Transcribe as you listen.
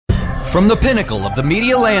From the pinnacle of the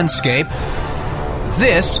media landscape,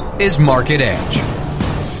 this is Market Edge.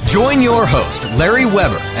 Join your host, Larry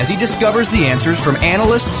Weber, as he discovers the answers from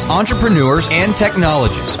analysts, entrepreneurs, and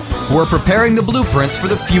technologists who are preparing the blueprints for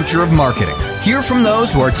the future of marketing. Hear from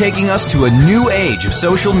those who are taking us to a new age of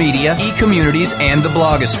social media, e-communities, and the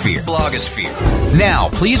blogosphere. Now,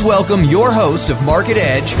 please welcome your host of Market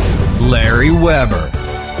Edge, Larry Weber.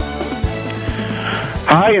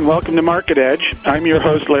 Hi, and welcome to Market Edge. I'm your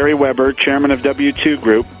host, Larry Weber, chairman of W2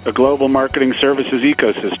 Group, a global marketing services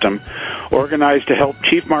ecosystem organized to help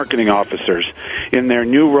chief marketing officers in their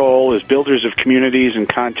new role as builders of communities and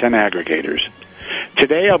content aggregators.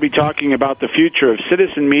 Today, I'll be talking about the future of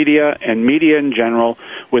citizen media and media in general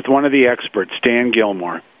with one of the experts, Dan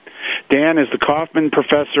Gilmore. Dan is the Kaufman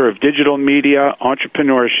Professor of Digital Media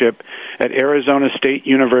Entrepreneurship at Arizona State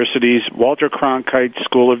University's Walter Cronkite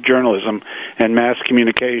School of Journalism and Mass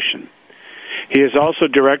Communication. He is also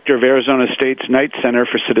director of Arizona State's Knight Center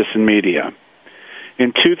for Citizen Media.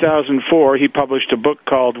 In 2004, he published a book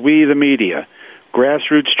called We the Media,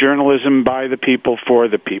 Grassroots Journalism by the People for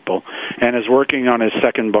the People, and is working on his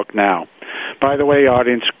second book now. By the way,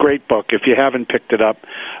 audience, great book. If you haven't picked it up,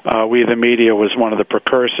 We the Media was one of the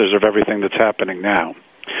precursors of everything that's happening now.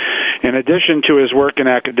 In addition to his work in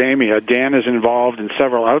academia, Dan is involved in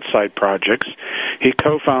several outside projects. He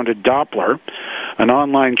co-founded Doppler, an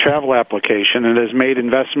online travel application, and has made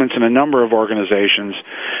investments in a number of organizations,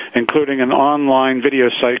 including an online video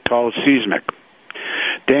site called Seismic.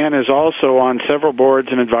 Dan is also on several boards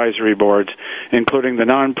and advisory boards, including the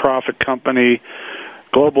nonprofit company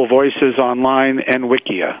Global Voices Online and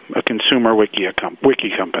Wikia, a consumer wiki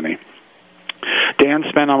company. Dan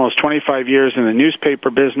spent almost 25 years in the newspaper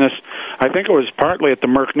business. I think it was partly at the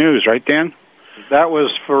Merck News, right, Dan? That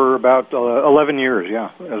was for about 11 years,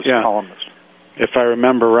 as a columnist. If I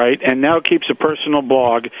remember right, and now keeps a personal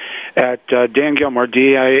blog at Dan Gilmore,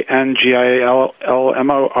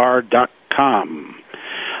 DANGILLMOR.com.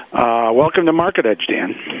 Welcome to Market Edge,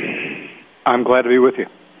 Dan. I'm glad to be with you.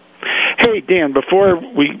 Hey, Dan, before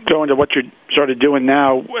we go into what you're sort of doing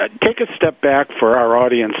now, take a step back for our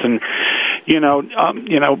audience. And,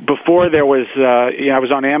 before there was, I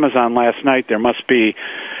was on Amazon last night. There must be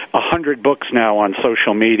 100 books now on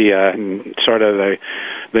social media and sort of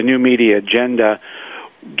the new media agenda.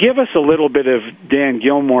 Give us a little bit of Dan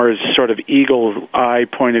Gilmore's sort of eagle eye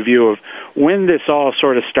point of view of when this all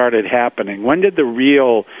sort of started happening. When did the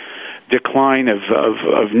real decline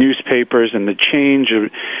of newspapers and the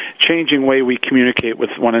changing way we communicate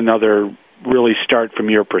with one another really start from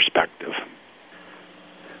your perspective?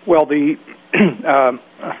 Well, those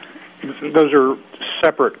are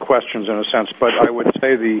separate questions in a sense, but I would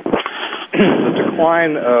say the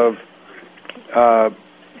decline of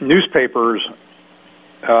newspapers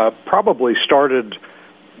probably started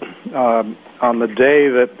on the day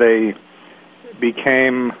that they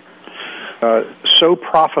became so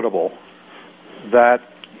profitable that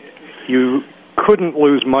you couldn't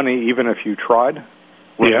lose money even if you tried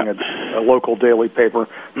running a local daily paper.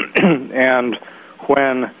 And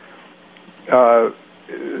when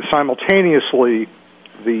simultaneously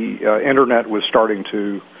the Internet was starting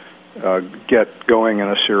to get going in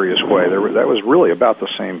a serious way, that was really about the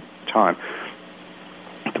same time.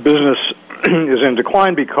 The business is in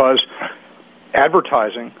decline because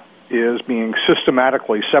advertising is being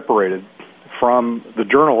systematically separated from the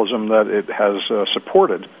journalism that it has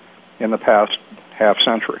supported in the past half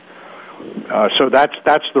century. So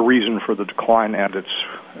that's the reason for the decline, and it's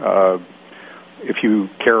if you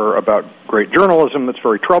care about great journalism, it's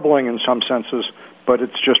very troubling in some senses, but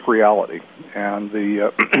it's just reality. And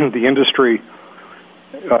the the industry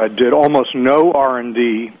did almost no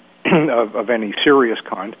R&D of any serious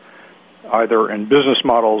kind, either in business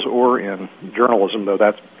models or in journalism, though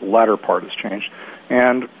that latter part has changed.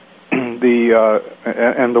 And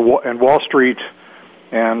Wall Street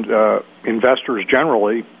and investors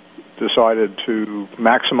generally decided to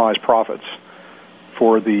maximize profits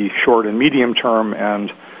for the short and medium term,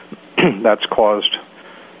 and that's caused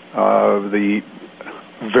the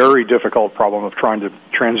very difficult problem of trying to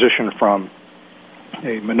transition from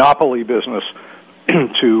a monopoly business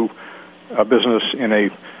to a business in a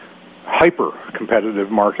hyper-competitive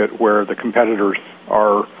market where the competitors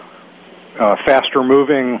are faster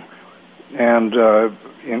moving and,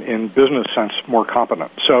 in business sense, more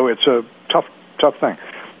competent. So it's a tough thing.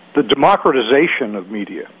 The democratization of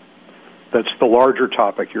media, that's the larger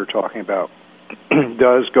topic you're talking about,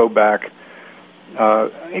 does go back.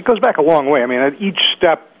 It goes back a long way. I mean, at each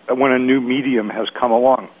step when a new medium has come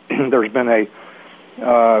along, there's been a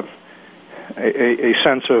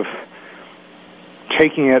sense of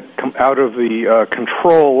taking it out of the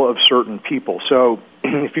control of certain people. So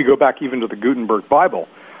if you go back even to the Gutenberg Bible,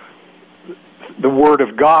 the Word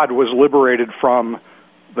of God was liberated from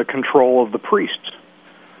the control of the priests.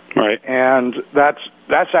 Right. And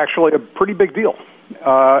that's actually a pretty big deal.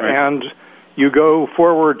 Right. And you go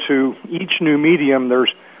forward to each new medium,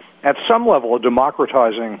 there's at some level a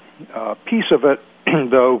democratizing piece of it,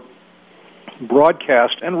 though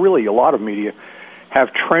broadcast and really a lot of media have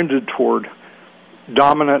trended toward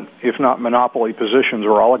dominant, if not monopoly positions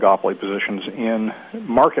or oligopoly positions in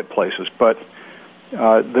marketplaces. But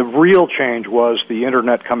the real change was the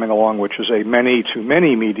Internet coming along, which is a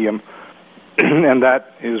many-to-many medium, and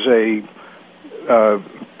that is a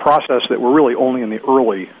process that we're really only in the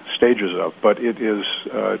early stages of, but it is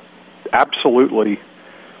absolutely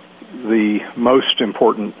the most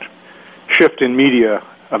important shift in media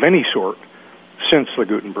of any sort since the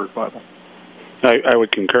Gutenberg Bible. I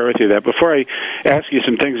would concur with you that. Before I ask you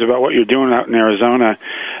some things about what you're doing out in Arizona,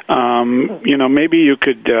 maybe you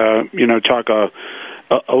could, talk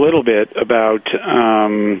a little bit about,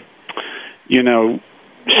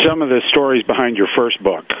 some of the stories behind your first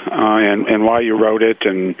book and why you wrote it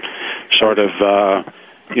and sort of,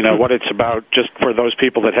 what it's about just for those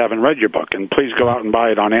people that haven't read your book. And please go out and buy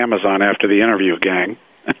it on Amazon after the interview, gang.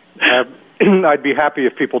 I'd be happy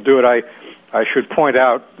if people do it. I should point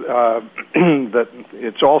out that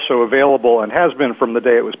it's also available and has been from the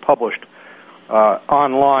day it was published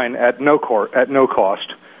online at no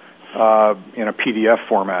cost in a PDF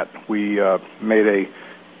format. We made a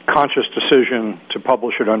conscious decision to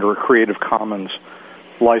publish it under a Creative Commons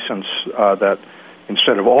license that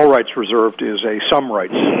instead of all rights reserved is a some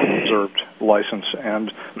rights reserved license.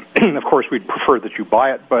 And of course we'd prefer that you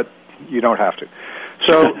buy it, but you don't have to.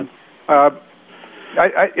 So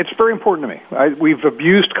it's very important to me. We've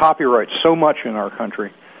abused copyright so much in our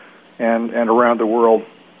country and around the world.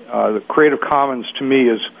 The Creative Commons, to me,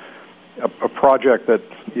 is a project that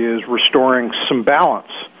is restoring some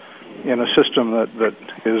balance in a system that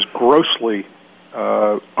is grossly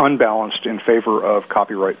unbalanced in favor of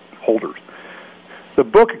copyright holders. The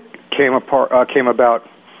book came about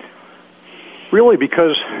really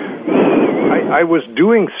because I was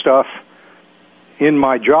doing stuff in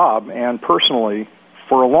my job and personally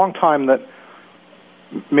for a long time that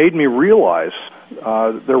made me realize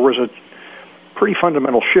there was a pretty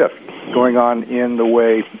fundamental shift going on in the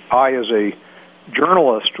way I, as a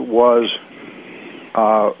journalist, was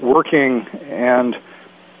working and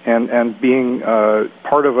being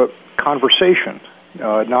part of a conversation,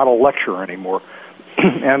 not a lecture anymore.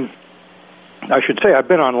 And I should say I've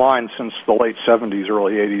been online since the late 70s,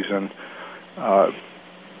 early 80s, and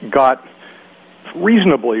got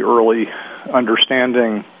reasonably early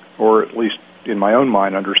understanding, or at least in my own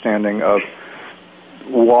mind, understanding of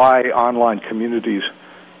why online communities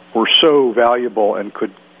were so valuable and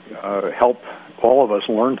could help all of us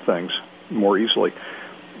learn things more easily.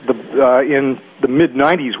 In the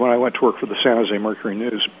mid-'90s, when I went to work for the San Jose Mercury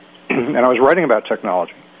News, and I was writing about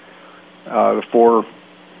technology for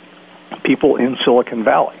people in Silicon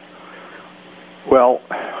Valley. Well,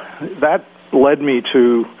 that led me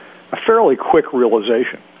to a fairly quick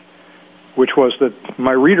realization, which was that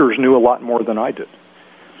my readers knew a lot more than I did.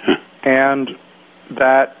 And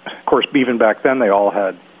that, of course, even back then, they all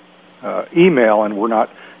had email and were not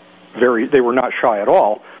shy at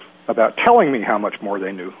all about telling me how much more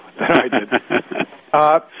they knew than I did.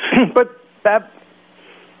 But that,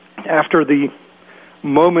 after the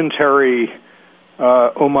momentary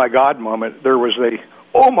oh my God moment, there was a,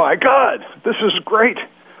 oh my God, this is great.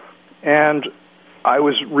 And I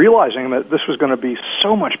was realizing that this was going to be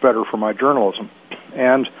so much better for my journalism.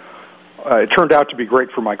 And it turned out to be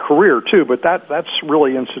great for my career, too, but that's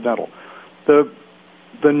really incidental. The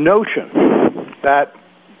notion that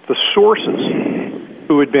the sources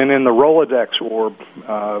who had been in the Rolodex or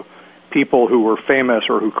people who were famous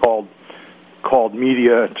or who called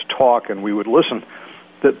media to talk and we would listen,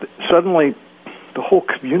 that suddenly the whole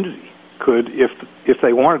community could, if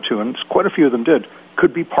they wanted to, and quite a few of them did,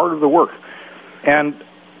 could be part of the work. And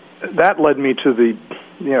that led me to the,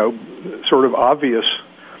 sort of obvious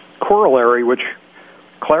corollary, which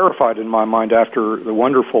clarified in my mind after the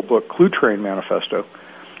wonderful book Clue Train Manifesto,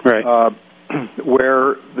 right,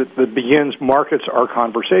 where that begins, markets are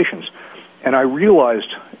conversations. And I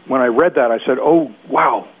realized when I read that, I said, oh,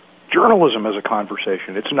 wow, journalism is a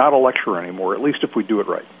conversation. It's not a lecture anymore, at least if we do it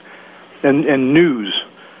right. And news,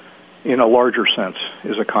 in a larger sense,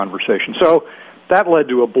 is a conversation. So that led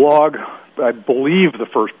to a blog, I believe the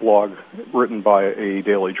first blog written by a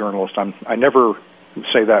daily journalist. I never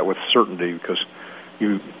say that with certainty because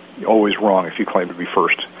you're always wrong if you claim to be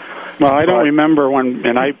first. Well, I don't remember one,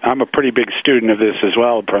 and I'm a pretty big student of this as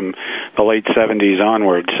well from the late 70s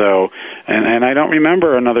onward. So, and I don't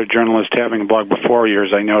remember another journalist having a blog before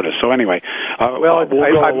yours, I noticed. So anyway,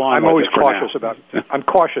 I'm always cautious about. I'm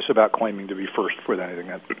cautious about claiming to be first with anything.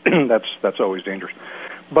 That's always dangerous.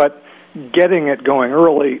 But getting it going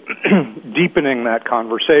early, deepening that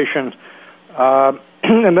conversation,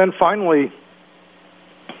 and then finally,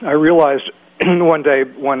 I realized one day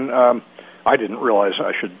when I didn't realize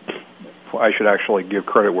I should actually give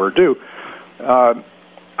credit where due.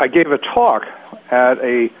 I gave a talk at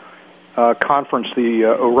a conference, the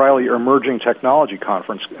O'Reilly Emerging Technology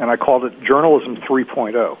Conference, and I called it Journalism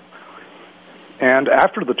 3.0. And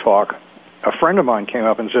after the talk, a friend of mine came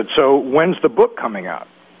up and said, "So when's the book coming out?"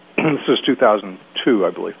 This is 2002, I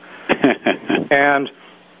believe. And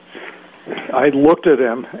I looked at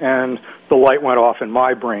him, and the light went off in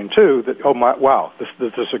my brain too. That wow, this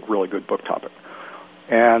is a really good book topic.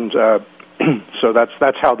 And so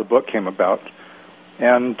that's how the book came about,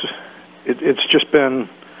 and it's just been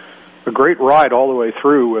a great ride all the way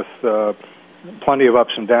through with plenty of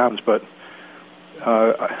ups and downs. But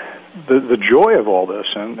the joy of all this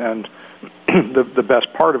and the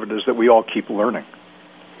best part of it is that we all keep learning.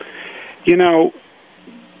 You know,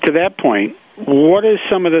 to that point, what is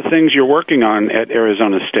some of the things you're working on at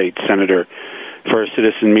Arizona State, Senator, for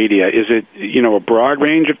Citizen Media? Is it, a broad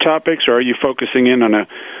range of topics, or are you focusing in on a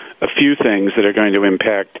few things that are going to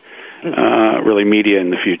impact really media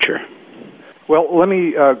in the future? Well, let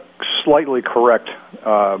me slightly correct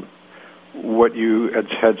what you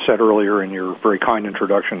had said earlier in your very kind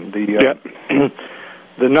introduction.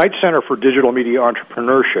 The Knight Center for Digital Media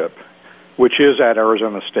Entrepreneurship, which is at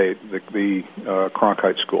Arizona State, the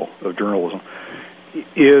Cronkite School of Journalism,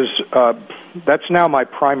 is that's now my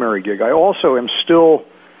primary gig. I also am still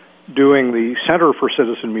doing the Center for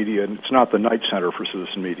Citizen Media, and it's not the Knight Center for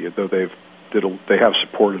Citizen Media, though they have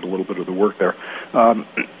supported a little bit of the work there, and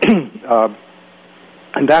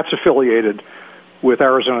that's affiliated with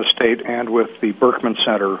Arizona State and with the Berkman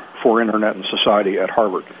Center for Internet and Society at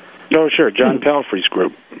Harvard. Oh, sure, John Palfrey's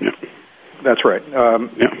group. Yeah. That's right.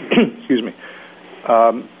 Excuse me.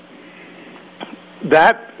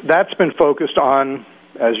 That's been focused on,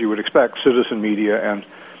 as you would expect, citizen media and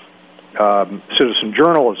citizen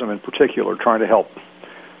journalism in particular, trying to help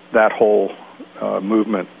that whole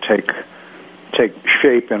movement take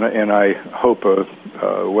shape in I hope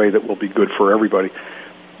a way that will be good for everybody.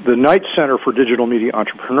 The Knight Center for Digital Media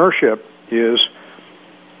Entrepreneurship is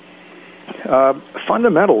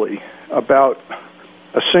fundamentally about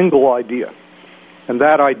a single idea, and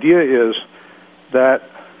that idea is that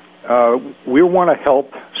we want to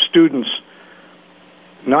help students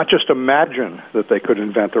not just imagine that they could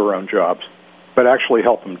invent their own jobs, but actually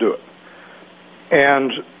help them do it.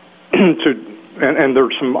 And and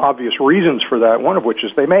there's some obvious reasons for that. One of which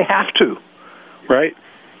is they may have to, right?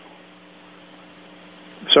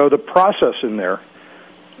 So the process in there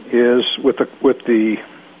is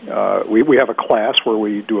we have a class where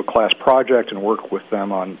we do a class project and work with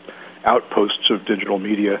them on outposts of digital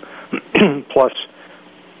media, plus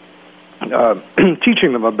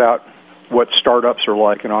teaching them about what startups are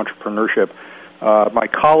like and entrepreneurship. My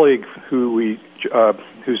colleague who's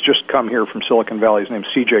just come here from Silicon Valley, his name's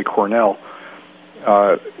C.J. Cornell,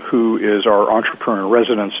 who is our entrepreneur in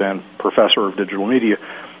residence and professor of digital media,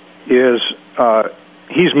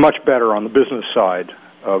 he's much better on the business side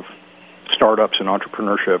of startups and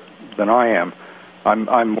entrepreneurship than I am.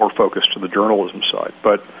 I'm more focused to the journalism side.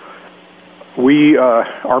 But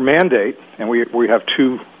our mandate, and we have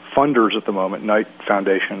two funders at the moment, Knight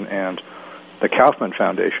Foundation and the Kaufman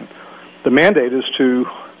Foundation. The mandate is to,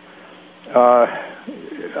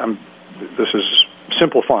 this is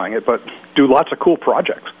simplifying it, but do lots of cool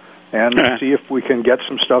projects and see if we can get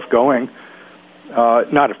some stuff going.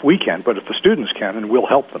 Not if we can, but if the students can, and we'll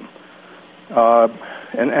help them.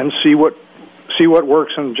 And see what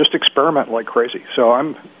works, and just experiment like crazy.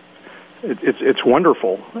 So it's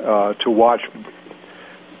wonderful to watch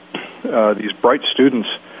these bright students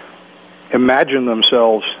imagine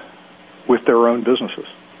themselves with their own businesses.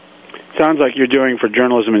 Sounds like you're doing for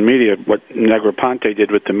journalism and media what Negroponte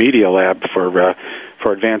did with the Media Lab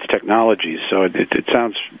for advanced technologies. So it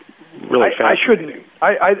sounds really fascinating.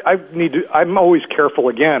 I'm always careful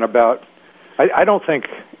again about. I don't think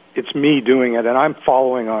it's me doing it, and I'm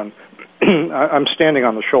following on. I'm standing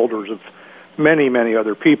on the shoulders of many, many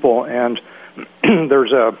other people, and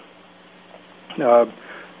there's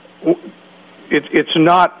it's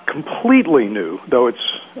not completely new, though it's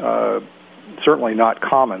certainly not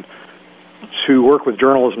common, to work with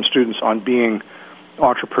journalism students on being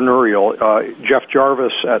entrepreneurial. Jeff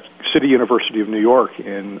Jarvis at City University of New York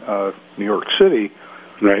in New York City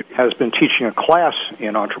Right. has been teaching a class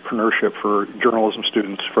in entrepreneurship for journalism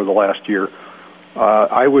students for the last year.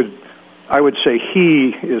 I would say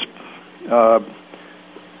he is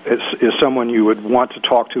someone you would want to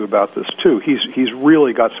talk to about this too. He's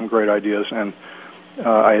really got some great ideas, and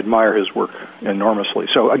I admire his work enormously.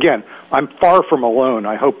 So again, I'm far from alone.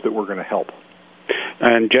 I hope that we're going to help.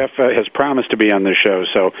 And Jeff has promised to be on the show,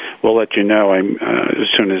 so we'll let you know as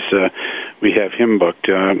soon as we have him booked.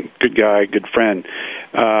 Good guy, good friend.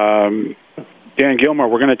 Dan Gilmore,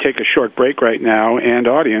 we're going to take a short break right now, and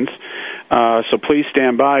audience, so please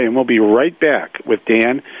stand by, and we'll be right back with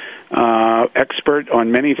Dan, expert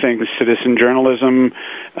on many things, citizen journalism,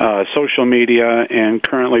 social media, and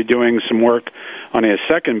currently doing some work on his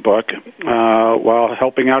second book while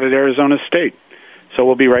helping out at Arizona State. So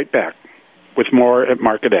we'll be right back with more at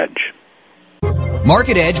Market Edge.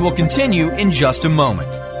 Market Edge will continue in just a moment.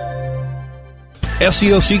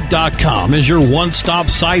 SEOseek.com is your one-stop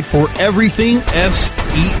site for everything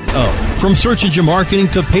SEO. From search engine marketing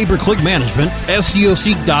to pay-per-click management,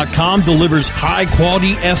 SEOseek.com delivers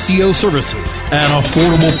high-quality SEO services at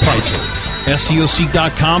affordable prices.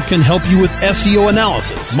 SEOseek.com can help you with SEO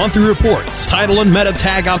analysis, monthly reports, title and meta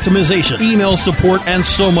tag optimization, email support, and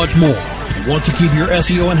so much more. Want to keep your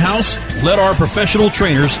SEO in-house? Let our professional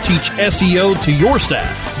trainers teach SEO to your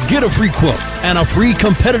staff. Get a free quote and a free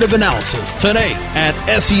competitive analysis today at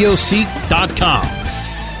SEOseek.com.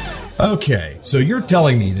 Okay, so you're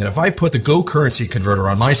telling me that if I put the Go Currency Converter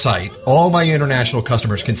on my site, all my international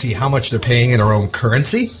customers can see how much they're paying in their own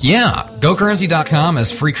currency? Yeah, GoCurrency.com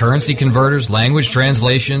has free currency converters, language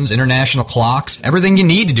translations, international clocks, everything you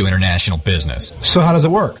need to do international business. So how does it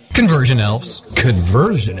work? Conversion elves.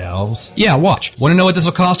 Conversion elves? Yeah, watch. Want to know what this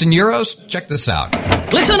will cost in euros? Check this out.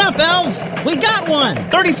 Listen up, elves. We got one.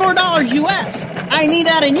 $34 US. I need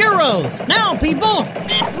that in euros. Now, people.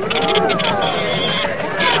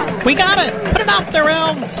 We got it. Put it up there,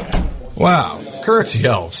 elves. Wow, currency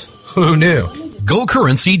elves. Who knew?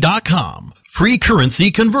 GoCurrency.com. Free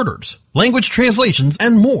currency converters, language translations,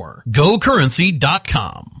 and more.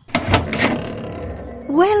 GoCurrency.com.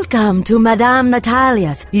 Welcome to Madame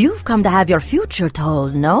Natalia's. You've come to have your future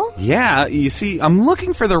told, no? Yeah, you see, I'm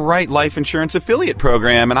looking for the right life insurance affiliate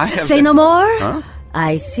program, and I have... Say no more? Huh?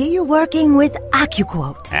 I see you working with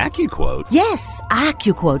AccuQuote. AccuQuote? Yes,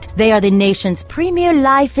 AccuQuote. They are the nation's premier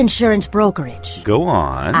life insurance brokerage. Go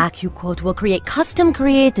on. AccuQuote will create custom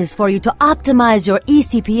creatives for you to optimize your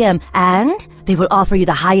ECPM, and they will offer you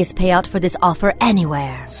the highest payout for this offer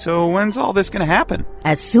anywhere. So when's all this going to happen?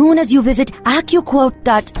 As soon as you visit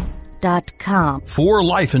AccuQuote.com. For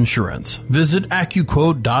life insurance, visit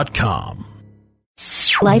AccuQuote.com.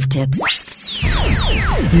 Life tips.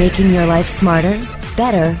 Making your life smarter,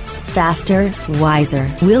 better, faster, wiser.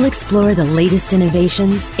 We'll explore the latest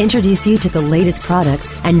innovations, introduce you to the latest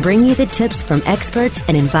products, and bring you the tips from experts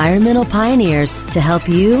and environmental pioneers to help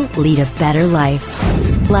you lead a better life.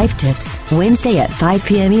 Life Tips, Wednesday at 5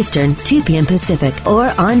 p.m. Eastern, 2 p.m. Pacific,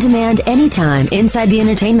 or on demand anytime inside the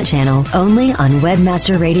Entertainment Channel, only on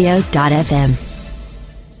WebmasterRadio.fm.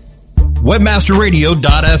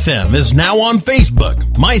 WebmasterRadio.fm is now on Facebook,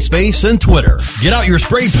 MySpace, and Twitter. Get out your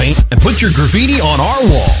spray paint and put your graffiti on our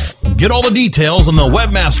wall. Get all the details on the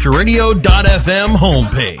WebmasterRadio.fm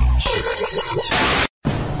homepage.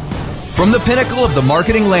 From the pinnacle of the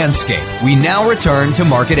marketing landscape, we now return to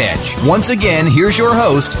Market Edge. Once again, here's your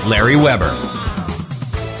host, Larry Weber.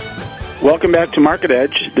 Welcome back to Market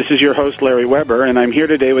Edge. This is your host, Larry Weber, and I'm here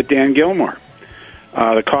today with Dan Gilmore,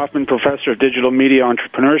 the Kaufman Professor of Digital Media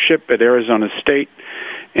Entrepreneurship at Arizona State,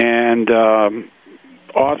 and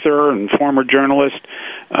author and former journalist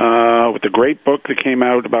with a great book that came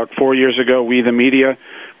out about 4 years ago, We the Media,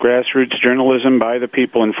 Grassroots Journalism by the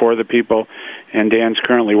People and for the People, and Dan's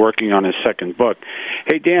currently working on his second book.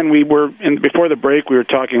 Hey, Dan, before the break, we were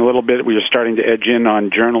talking a little bit, we were starting to edge in on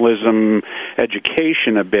journalism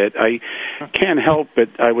education a bit. I can't help but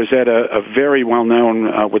I was at a very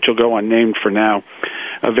well-known, which will go unnamed for now,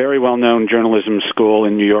 a very well-known journalism school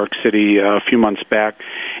in New York City a few months back,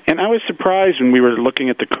 and I was surprised when we were looking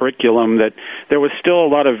at the curriculum that there was still a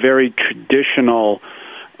lot of very traditional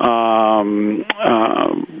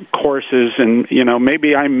courses, and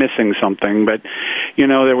maybe I'm missing something, but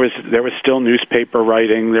there was still newspaper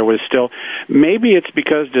writing. There was still, maybe it's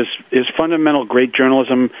because this fundamental great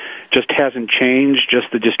journalism just hasn't changed,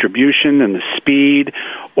 just the distribution and the speed,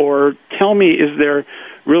 or tell me, is there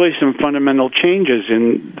really some fundamental changes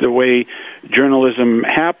in the way journalism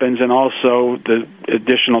happens? And also the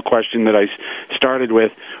additional question that I started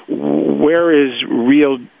with, where is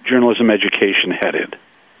real journalism education headed?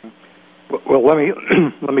 Well, let me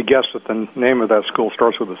guess that the name of that school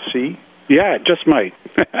starts with a C. Yeah, it just might.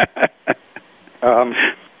 I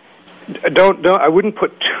wouldn't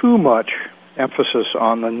put too much emphasis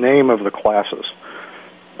on the name of the classes,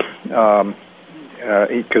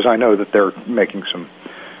 because I know that they're making some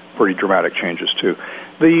pretty dramatic changes too.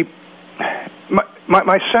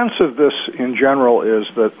 My sense of this in general is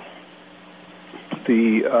that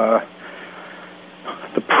the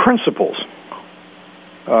principles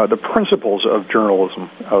of journalism,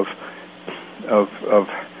 of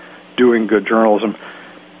doing good journalism,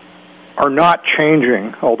 are not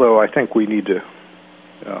changing. Although I think we need to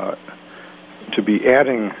be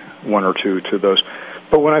adding one or two to those.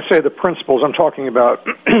 But when I say the principles, I'm talking about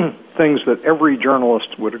things that every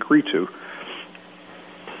journalist would agree to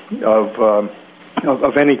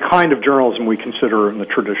of any kind of journalism we consider in the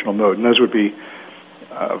traditional mode, and those would be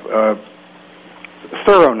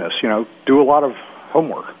thoroughness. Do a lot of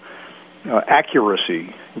homework,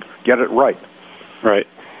 accuracy, get it right. Right.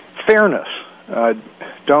 Fairness.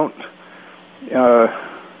 Don't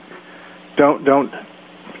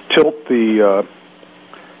tilt the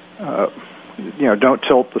don't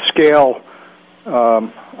tilt the scale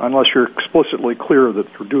unless you're explicitly clear that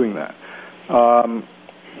you're doing that.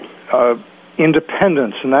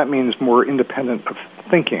 Independence, and that means more independent of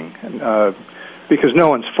thinking, because no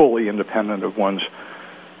one's fully independent of one's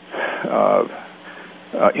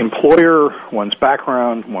employer, one's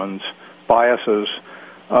background, one's biases,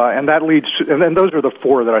 and that leads to, and then those are the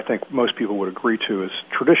four that I think most people would agree to as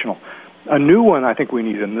traditional. A new one I think we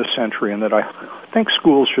need in this century, and that I think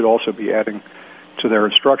schools should also be adding to their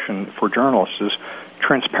instruction for journalists, is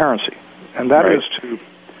transparency. And that is to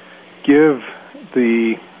give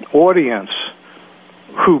the audience,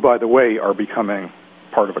 who, by the way, are becoming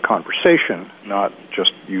part of a conversation, not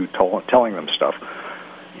just you telling them stuff,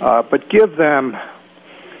 but give them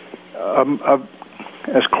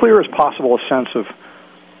as clear as possible a sense of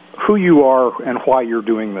who you are and why you're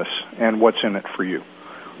doing this and what's in it for you.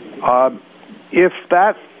 If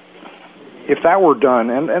that were done,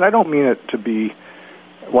 and I don't mean it to be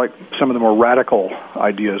like some of the more radical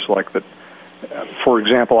ideas, like that. For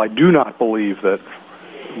example, I do not believe that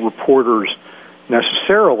reporters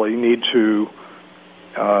necessarily need to,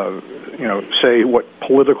 say what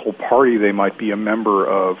political party they might be a member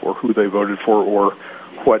of, or who they voted for, or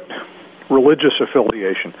what religious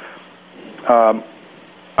affiliation.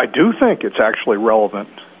 I do think it's actually relevant,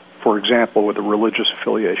 for example, with a religious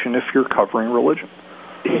affiliation, if you're covering religion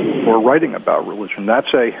or writing about religion. That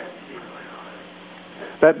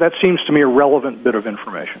seems to me a relevant bit of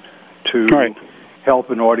information to help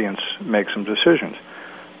an audience make some decisions.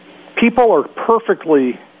 People are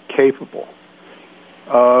perfectly capable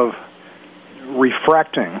of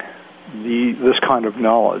refracting this kind of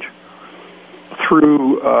knowledge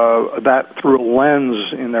through a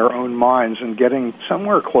lens in their own minds and getting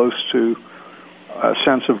somewhere close to a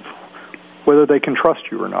sense of whether they can trust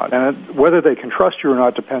you or not. And whether they can trust you or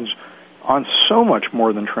not depends on so much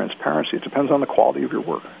more than transparency. It depends on the quality of your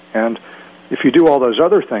work. And if you do all those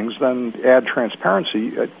other things, then add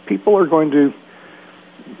transparency, people are going to,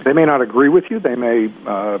 they may not agree with you, they may,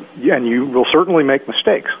 and you will certainly make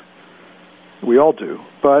mistakes. We all do.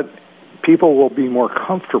 But people will be more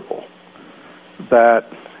comfortable that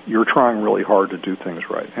you're trying really hard to do things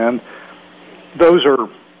right. And those are,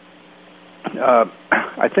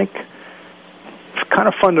 I think, kind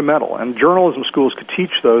of fundamental. And journalism schools could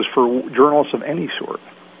teach those for journalists of any sort.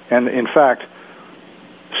 And in fact,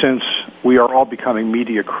 since we are all becoming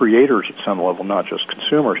media creators at some level, not just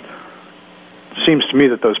consumers, it seems to me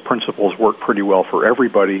that those principles work pretty well for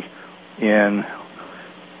everybody in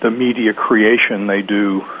the media creation they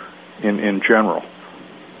do in general.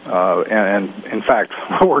 And in fact,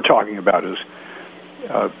 what we're talking about is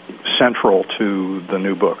central to the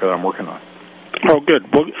new book that I'm working on. Oh, good.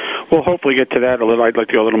 We'll hopefully get to that a little. I'd like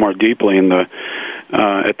to go a little more deeply in the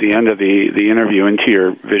at the end of the interview into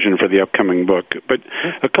your vision for the upcoming book. But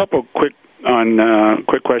a couple quick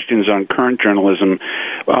questions on current journalism.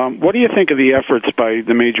 What do you think of the efforts by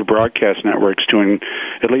the major broadcast networks to,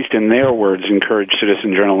 at least in their words, encourage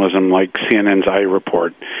citizen journalism, like CNN's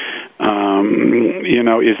iReport?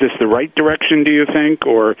 Is this the right direction, do you think,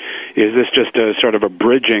 or is this just a sort of a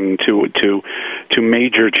bridging to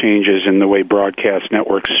major changes in the way broadcast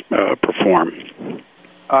networks perform?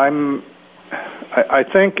 I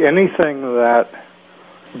think anything that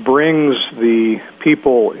brings the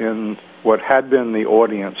people in what had been the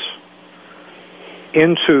audience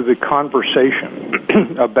into the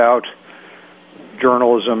conversation about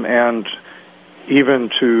journalism and even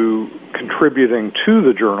to contributing to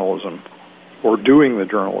the journalism or doing the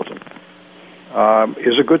journalism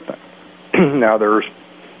is a good thing. Now, there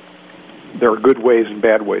are good ways and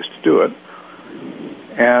bad ways to do it.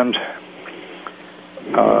 And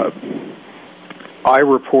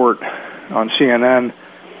iReport on CNN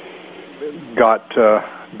got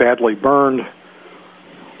badly burned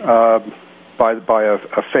by a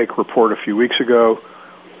fake report a few weeks ago.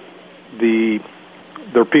 There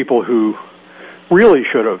are people who really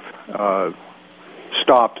should have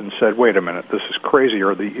stopped and said, "Wait a minute, this is crazy,"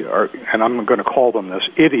 and I'm going to call them this,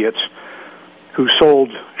 idiots who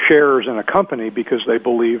sold shares in a company because they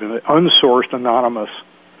believe in an unsourced, anonymous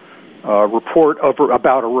report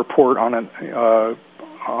about a report on a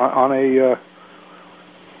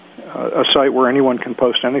site where anyone can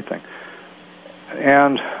post anything.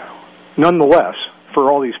 And nonetheless,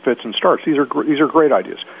 for all these fits and starts, these are great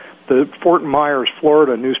ideas. The Fort Myers,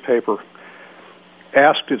 Florida newspaper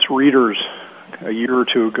asked its readers a year or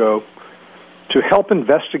two ago to help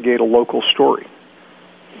investigate a local story,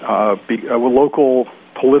 a local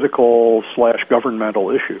political / governmental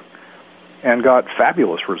issue, and got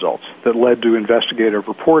fabulous results that led to investigative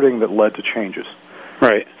reporting that led to changes.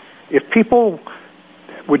 Right. If people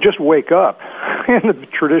would just wake up in the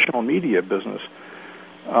traditional media business,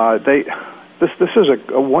 this is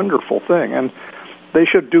a wonderful thing, and they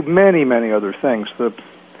should do many, many other things.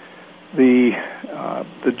 The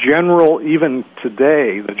general, even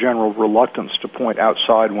today, the general reluctance to point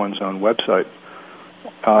outside one's own website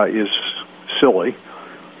is silly.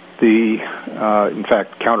 In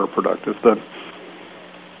fact, counterproductive.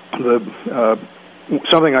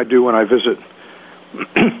 Something I do when I visit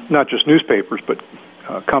not just newspapers but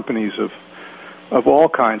companies of all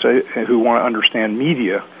kinds who want to understand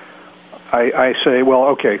media, I say, well,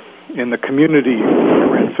 okay, in the community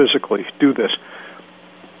you're in physically, do this.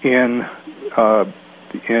 In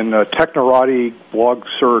Technorati, blog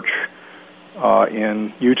search,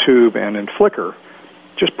 in YouTube, and in Flickr,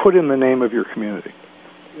 just put in the name of your community,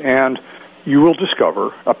 and you will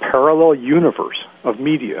discover a parallel universe of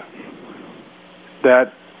media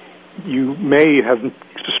that you may have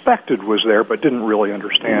suspected was there but didn't really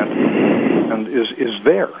understand, and is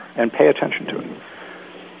there, and pay attention to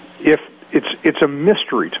it. It's a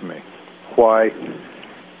mystery to me why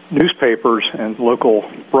newspapers and local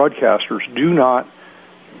broadcasters do not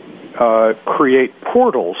create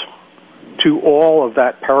portals to all of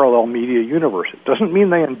that parallel media universe. It doesn't mean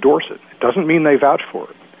they endorse it. It doesn't mean they vouch for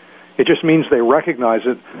it. It just means they recognize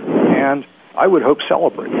it, and I would hope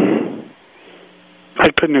celebrate it. I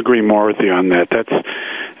couldn't agree more with you on that. That's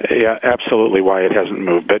absolutely why it hasn't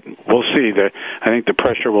moved. But we'll see. I think the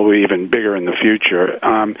pressure will be even bigger in the future.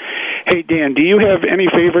 Hey, Dan, do you have any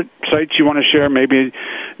favorite sites you want to share? Maybe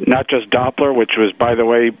not just Doppler, which was, by the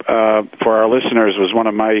way, for our listeners, was one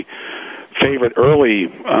of my favorite early,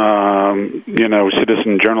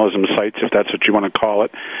 citizen journalism sites, if that's what you want to call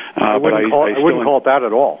it. I wouldn't call it that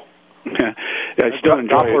at all. Yeah, I still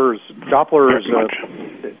enjoy Doppler is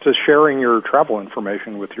to sharing your travel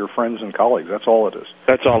information with your friends and colleagues. That's all it is.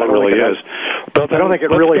 That's all it really is. But I don't think it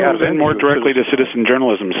really has anything more directly to citizen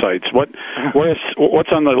journalism sites.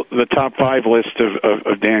 What's on the top 5 list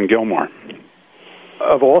of Dan Gilmore?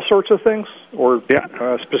 Of all sorts of things, or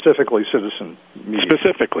specifically citizen media?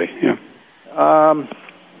 Specifically, yeah.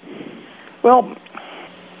 Well,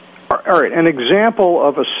 all right. An example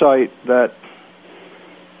of a site that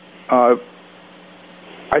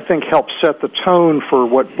I think helps set the tone for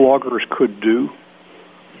what bloggers could do,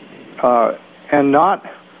 and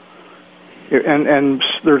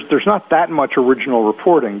there's not that much original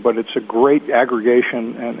reporting, but it's a great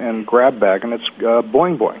aggregation and grab bag, and it's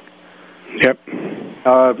Boing Boing. Yep.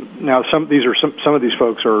 Now some of these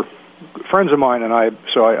folks are friends of mine, and I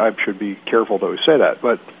should be careful to say that.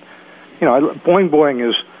 But Boing Boing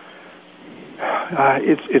is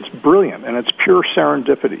it's brilliant, and it's pure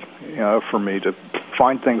serendipity for me to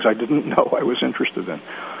find things I didn't know I was interested in.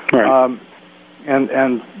 Right. And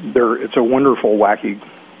it's a wonderful, wacky,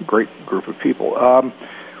 great group of people.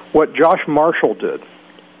 What Josh Marshall did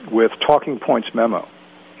with Talking Points Memo,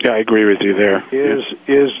 I agree with you there,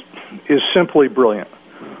 is simply brilliant,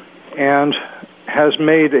 and has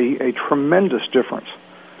made a tremendous difference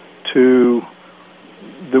to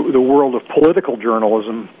the world of political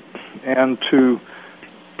journalism and to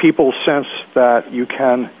people's sense that you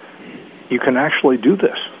can actually do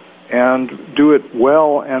this and do it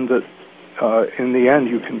well, and that in the end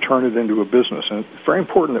you can turn it into a business. And it's very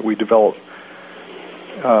important that we develop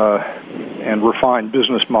and refine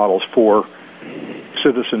business models for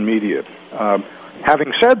citizen media.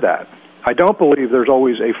 Having said that, I don't believe there's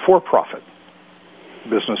always a for-profit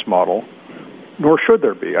business model, nor should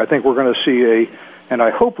there be. I think we're going to see and I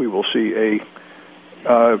hope we will see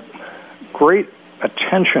a great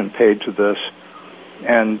attention paid to this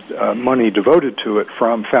and money devoted to it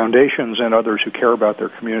from foundations and others who care about their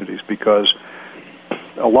communities, because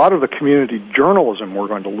a lot of the community journalism we're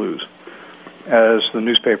going to lose as the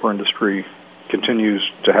newspaper industry continues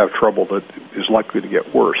to have trouble that is likely to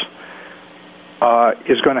get worse,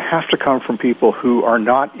 is going to have to come from people who are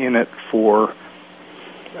not in it for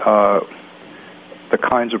the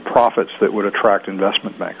kinds of profits that would attract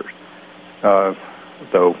investment bankers.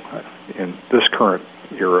 Though in this current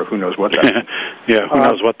era, who knows what that is. Yeah, who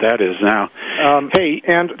knows what that is now.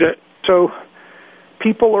 So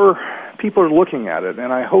people are looking at it,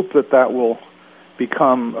 and I hope that will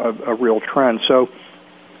become a real trend. So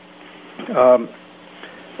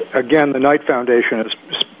again, the Knight Foundation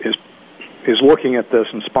is looking at this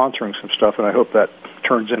and sponsoring some stuff, and I hope that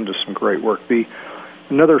turns into some great work.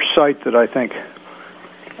 Another site that I think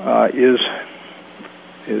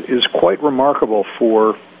is quite remarkable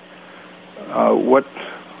for what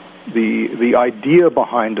the idea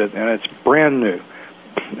behind it, and it's brand new.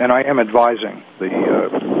 And I am advising the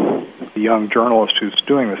young journalist who's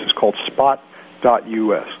doing this. It's called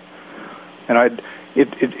Spot.us, and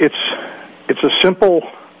it's a simple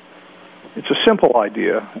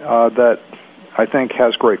idea that I think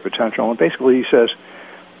has great potential. And basically, he says,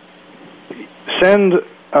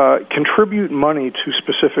 contribute money to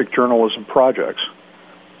specific journalism projects,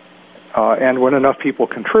 and when enough people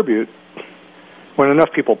contribute, when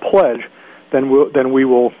enough people pledge, then we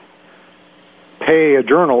will pay a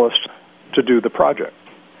journalist to do the project.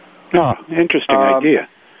 Oh, interesting idea.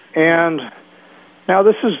 And now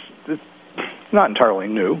this is not entirely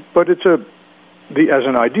new, but as an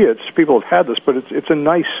idea, people have had this, but it's a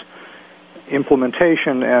nice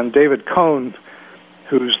implementation. And David Cohn,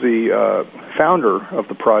 who's the founder of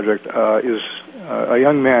the project, is a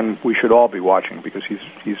young man we should all be watching, because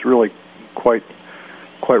he's really quite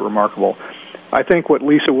remarkable. I think what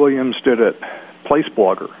Lisa Williams did at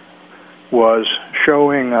Placeblogger was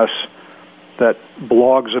showing us that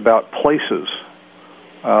blogs about places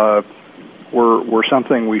were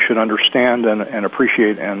something we should understand and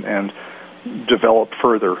appreciate and develop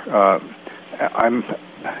further. I'm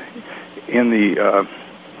in the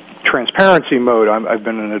transparency mode. I've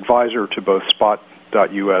been an advisor to both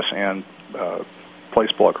Spot.us and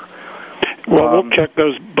Placeblogger. Well, we'll check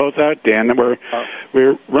those both out, Dan.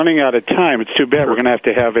 We're running out of time. It's too bad. We're going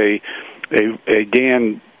to have a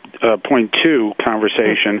Dan point 2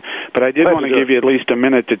 conversation, but I did want to give you at least a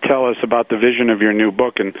minute to tell us about the vision of your new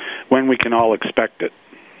book and when we can all expect it.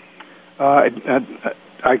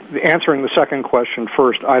 Answering the second question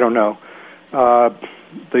first, I don't know.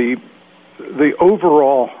 The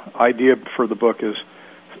overall idea for the book is,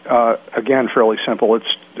 again, fairly simple.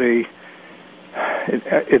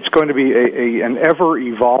 It's going to be an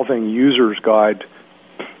ever-evolving user's guide,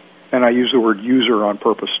 and I use the word user on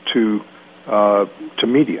purpose, to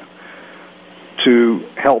media, to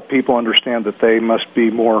help people understand that they must be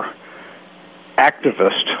more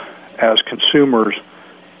activist as consumers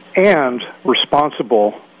and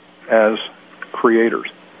responsible as creators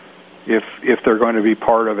if they're going to be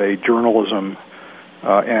part of a journalism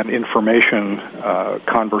and information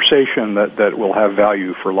conversation that will have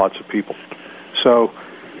value for lots of people. So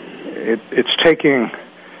it's taking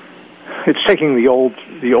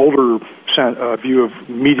the older view of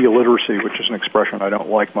media literacy, which is an expression I don't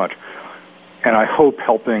like much, and I hope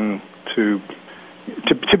helping to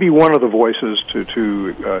be one of the voices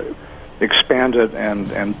to expand it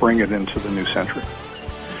and bring it into the new century.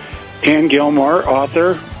 Dan Gilmore,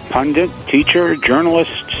 author, pundit, teacher,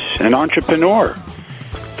 journalist, and entrepreneur.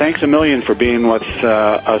 Thanks a million for being with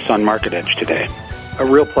us on Market Edge today. A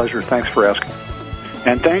real pleasure. Thanks for asking.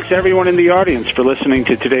 And thanks everyone in the audience for listening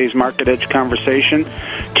to today's Market Edge conversation.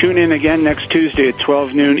 Tune in again next Tuesday at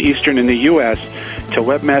 12 noon Eastern in the U.S. to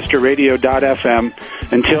webmasterradio.fm.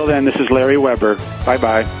 Until then, this is Larry Weber.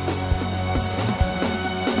 Bye-bye.